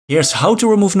Here's how to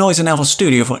remove noise in FL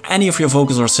Studio for any of your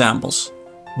vocals or samples.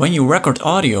 When you record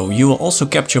audio, you will also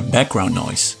capture background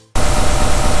noise.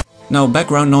 Now,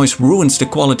 background noise ruins the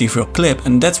quality of your clip,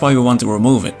 and that's why we want to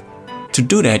remove it. To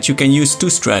do that, you can use two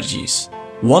strategies.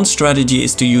 One strategy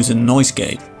is to use a noise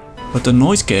gate. But the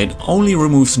noise gate only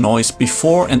removes noise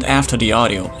before and after the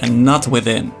audio and not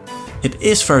within. It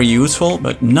is very useful,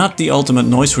 but not the ultimate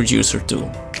noise reducer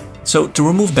tool. So to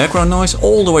remove background noise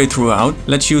all the way throughout,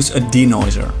 let's use a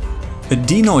denoiser. A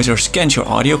denoiser scans your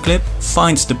audio clip,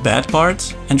 finds the bad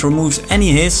parts and removes any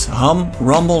hiss, hum,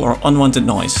 rumble or unwanted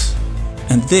noise.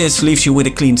 And this leaves you with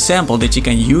a clean sample that you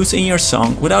can use in your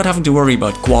song without having to worry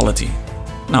about quality.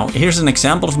 Now here's an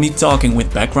example of me talking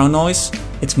with background noise.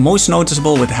 It's most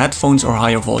noticeable with headphones or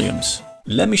higher volumes.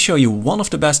 Let me show you one of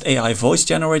the best AI voice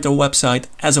generator website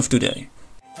as of today.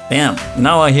 Damn,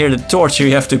 now I hear the torture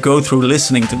you have to go through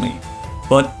listening to me.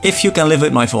 But if you can live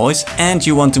with my voice and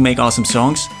you want to make awesome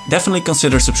songs, definitely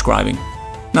consider subscribing.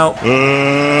 Now,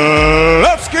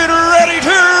 let's get ready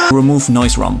to remove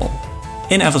noise rumble.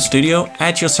 In FL Studio,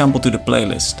 add your sample to the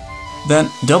playlist. Then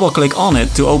double click on it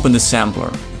to open the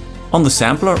sampler. On the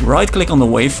sampler, right click on the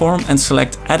waveform and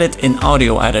select Edit in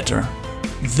Audio Editor.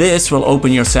 This will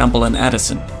open your sample in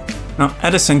Edison. Now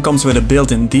Edison comes with a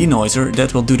built-in denoiser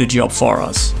that will do the job for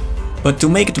us. But to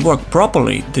make it work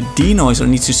properly, the denoiser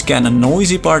needs to scan a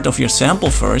noisy part of your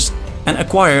sample first and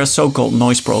acquire a so-called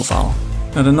noise profile.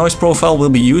 Now the noise profile will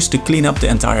be used to clean up the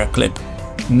entire clip.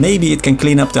 Maybe it can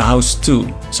clean up the house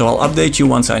too, so I'll update you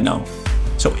once I know.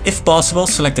 So if possible,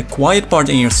 select a quiet part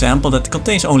in your sample that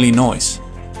contains only noise.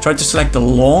 Try to select the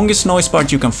longest noise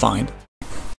part you can find.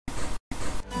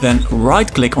 Then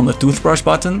right click on the toothbrush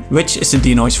button, which is the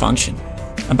denoise function.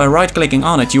 And by right clicking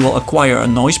on it, you will acquire a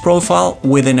noise profile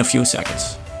within a few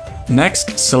seconds.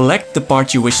 Next, select the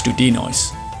part you wish to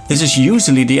denoise. This is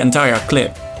usually the entire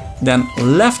clip. Then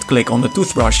left click on the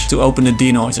toothbrush to open the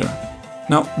denoiser.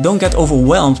 Now don't get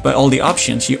overwhelmed by all the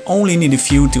options, you only need a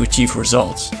few to achieve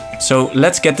results. So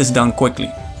let's get this done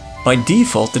quickly. By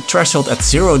default, the threshold at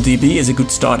 0 dB is a good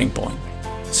starting point.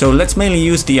 So let's mainly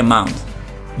use the amount.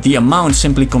 The amount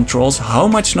simply controls how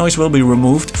much noise will be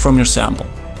removed from your sample.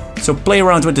 So play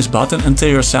around with this button until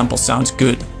your sample sounds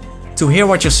good. To hear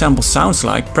what your sample sounds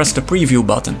like, press the preview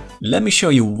button. Let me show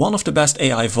you one of the best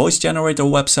AI voice generator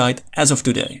website as of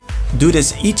today. Do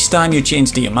this each time you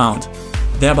change the amount.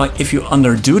 Thereby, if you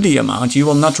underdo the amount, you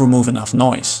will not remove enough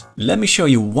noise. Let me show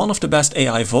you one of the best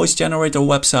AI voice generator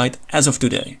website as of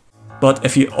today. But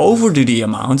if you overdo the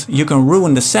amount, you can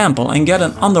ruin the sample and get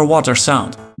an underwater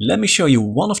sound. Let me show you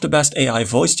one of the best AI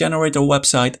voice generator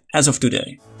website as of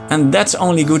today. And that's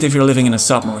only good if you're living in a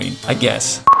submarine, I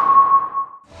guess.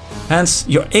 Hence,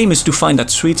 your aim is to find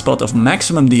that sweet spot of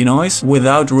maximum denoise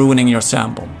without ruining your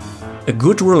sample. A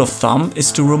good rule of thumb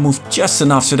is to remove just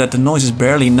enough so that the noise is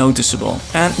barely noticeable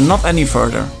and not any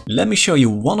further. Let me show you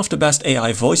one of the best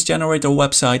AI voice generator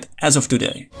website as of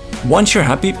today. Once you're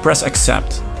happy, press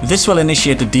accept. This will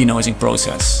initiate the denoising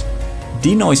process.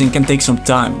 Denoising can take some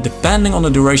time depending on the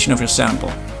duration of your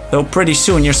sample, though pretty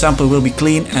soon your sample will be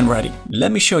clean and ready.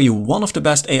 Let me show you one of the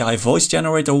best AI voice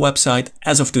generator website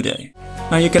as of today.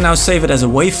 Now you can now save it as a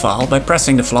WAV file by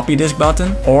pressing the floppy disk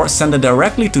button, or send it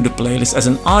directly to the playlist as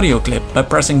an audio clip by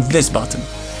pressing this button.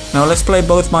 Now let's play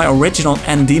both my original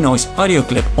and denoise audio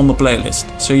clip on the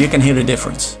playlist, so you can hear the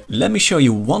difference. Let me show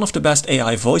you one of the best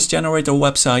AI voice generator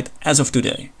website as of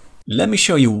today. Let me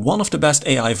show you one of the best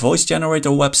AI voice generator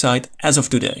website as of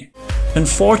today.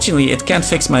 Unfortunately, it can't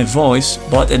fix my voice,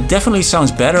 but it definitely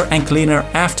sounds better and cleaner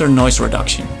after noise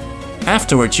reduction.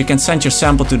 Afterwards, you can send your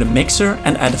sample to the mixer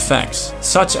and add effects,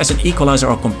 such as an equalizer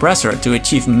or compressor to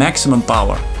achieve maximum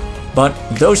power. But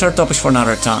those are topics for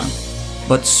another time.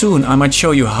 But soon I might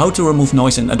show you how to remove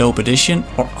noise in Adobe Audition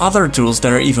or other tools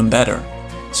that are even better.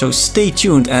 So stay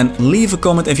tuned and leave a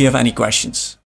comment if you have any questions.